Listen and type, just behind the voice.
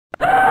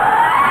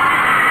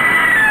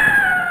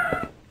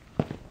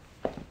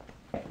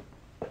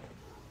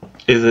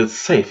Is it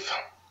safe?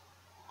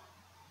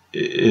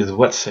 Is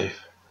what safe?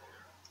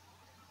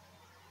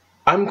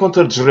 I'm going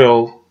to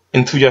drill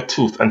into your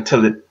tooth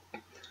until it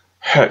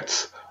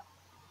hurts.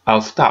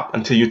 I'll stop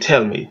until you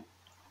tell me.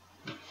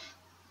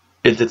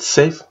 Is it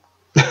safe?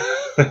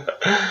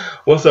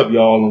 What's up,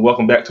 y'all, and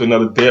welcome back to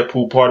another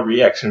Deadpool party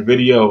reaction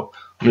video.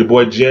 I'm your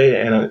boy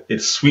Jay, and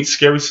it's Sweet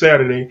Scary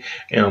Saturday,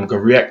 and I'm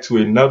gonna react to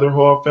another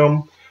horror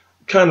film,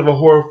 kind of a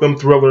horror film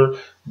thriller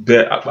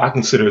that I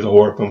consider as a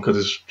horror film because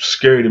it's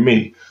scary to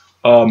me.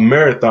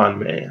 Marathon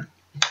Man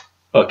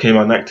came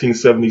out in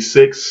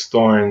 1976,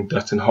 starring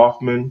Dustin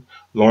Hoffman,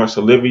 Laurence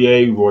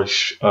Olivier, Roy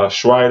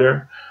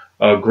Scheider.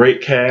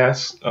 Great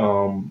cast.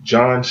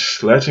 John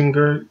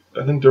Schlesinger,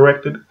 I think,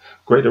 directed.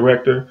 Great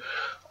director.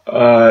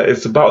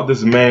 It's about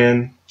this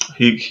man.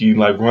 He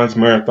like runs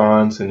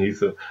marathons and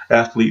he's an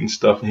athlete and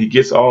stuff. And he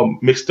gets all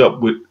mixed up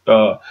with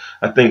I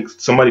think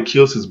somebody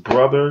kills his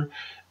brother,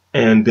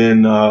 and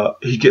then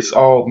he gets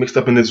all mixed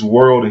up in this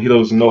world and he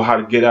doesn't know how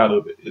to get out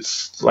of it.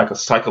 It's like a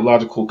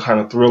psychological kind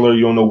of thriller.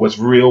 You don't know what's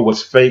real,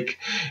 what's fake.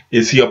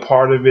 Is he a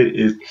part of it?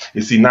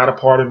 Is he not a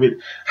part of it?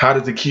 How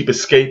does he keep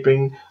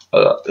escaping?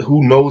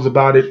 Who knows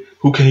about it?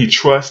 Who can he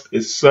trust?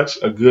 It's such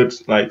a good,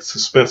 like,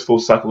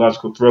 suspenseful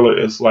psychological thriller.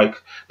 It's like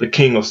the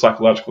king of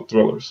psychological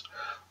thrillers.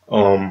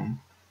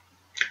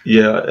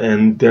 Yeah,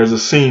 and there's a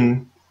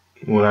scene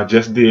when I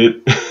just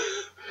did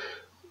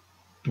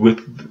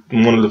with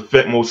one of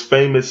the most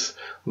famous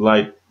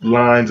like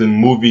lines in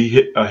movie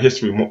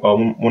history, one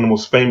of the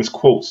most famous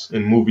quotes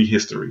in movie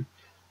history.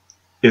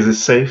 Is it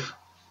safe?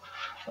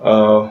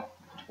 Well,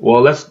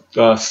 let's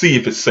see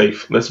if it's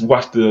safe. Let's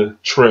watch the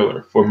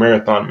trailer for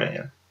Marathon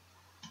Man.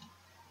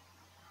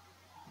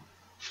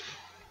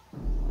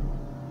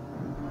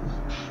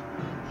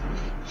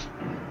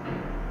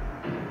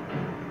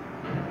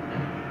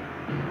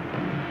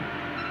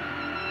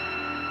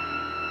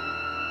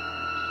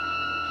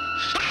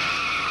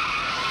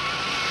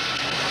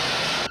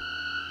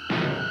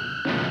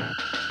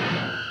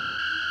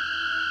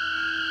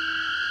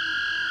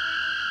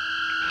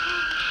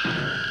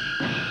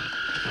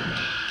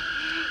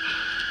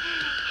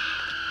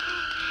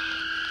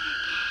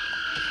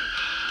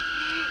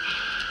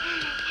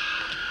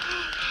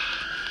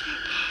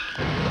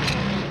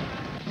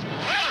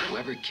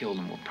 Whoever killed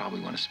him will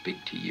probably want to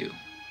speak to you.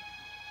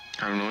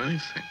 I don't know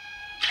anything.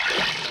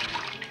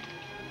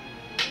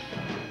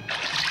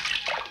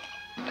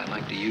 I'd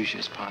like to use you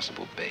as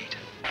possible bait.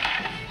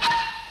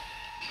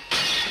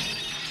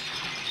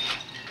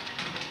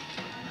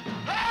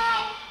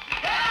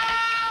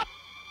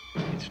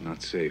 It's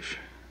not safe.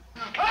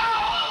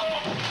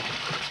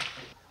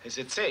 Is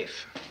it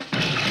safe?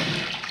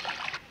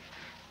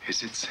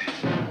 Is it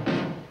safe?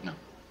 No,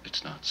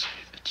 it's not safe.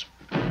 It's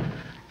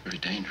very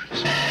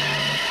dangerous.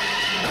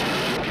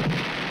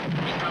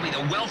 He's probably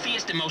the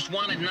wealthiest and most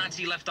wanted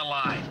Nazi left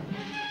alive.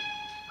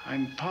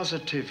 I'm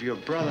positive your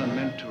brother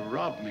meant to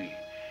rob me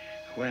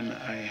when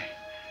I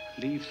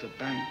leave the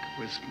bank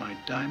with my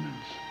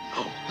diamonds.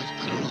 Oh,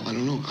 I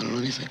don't know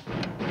anything.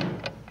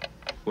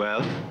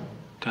 Well,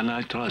 can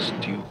I trust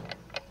you?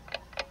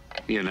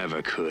 You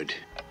never could.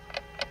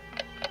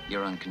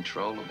 You're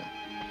uncontrollable.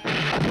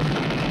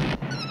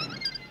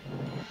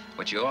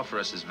 What you offer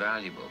us is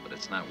valuable, but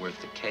it's not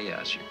worth the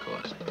chaos you're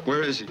causing.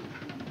 Where is he?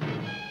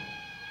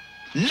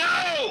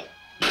 No!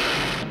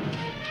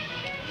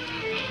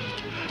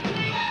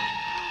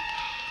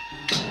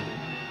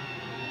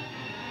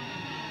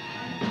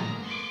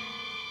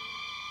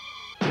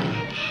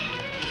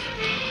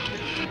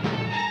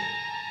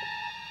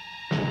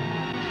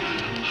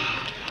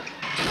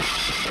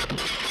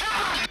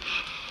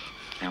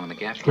 Now, when the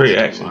gap Great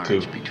gets too action, large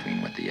too.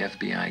 between what the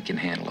FBI can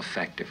handle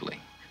effectively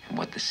and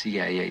what the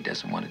CIA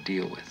doesn't want to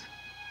deal with,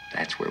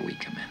 that's where we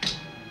come in.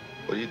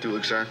 What do you do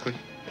exactly?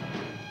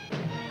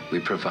 We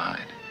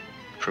provide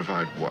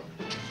Provide what?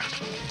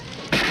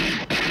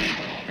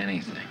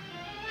 anything.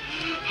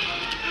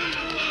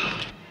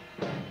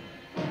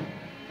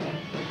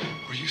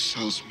 Were you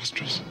Sal's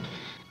mistress?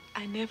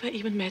 I never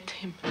even met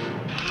him.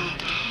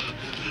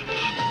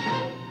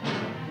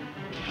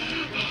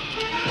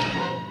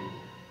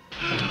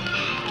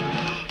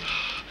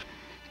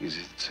 Is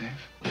it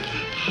safe?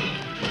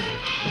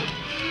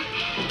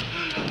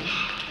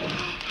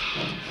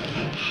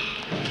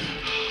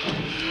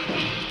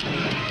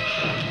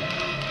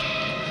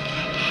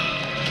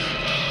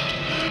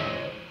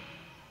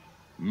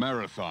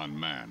 Marathon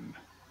Man.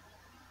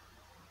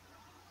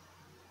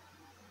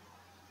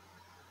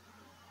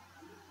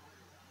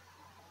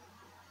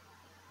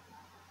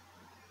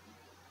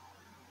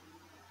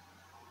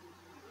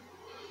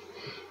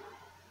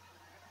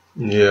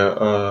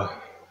 Yeah,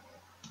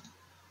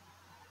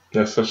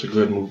 that's such a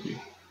good movie.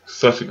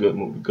 Such a good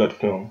movie, good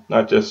film.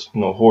 Not just,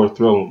 horror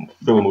thriller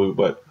movie,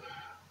 but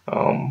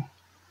I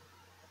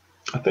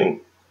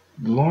think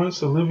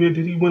Laurence Olivier,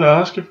 did he win an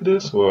Oscar for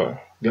this or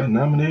got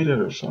nominated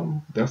or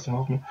something? Dustin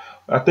Hoffman,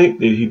 I think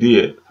that he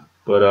did.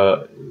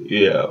 But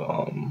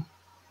yeah,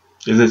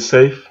 is it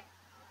safe?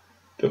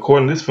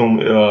 According to this film,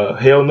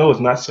 hell no, it's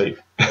not safe.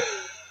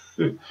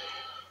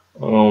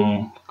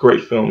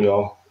 Great film,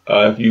 y'all.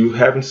 If you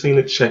haven't seen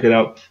it, check it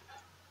out.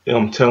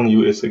 I'm telling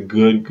you, it's a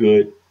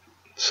good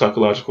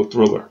psychological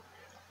thriller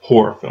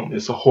horror film.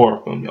 It's a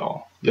horror film,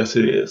 y'all. Yes,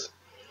 it is.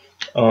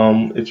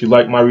 If you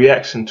like my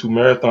reaction to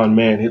Marathon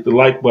Man, hit the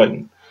like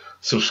button,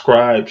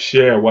 subscribe,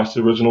 share, watch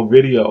the original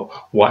video,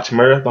 watch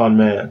Marathon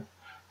Man.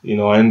 You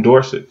know, I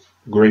endorse it.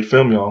 Great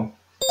film, y'all.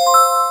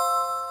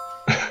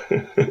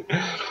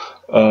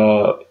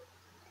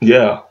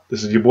 Yeah,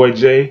 this is your boy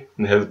Jay,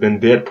 and it has been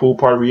Deadpool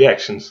Party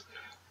Reactions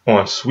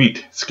on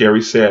Sweet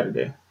Scary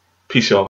Saturday. Peace, y'all.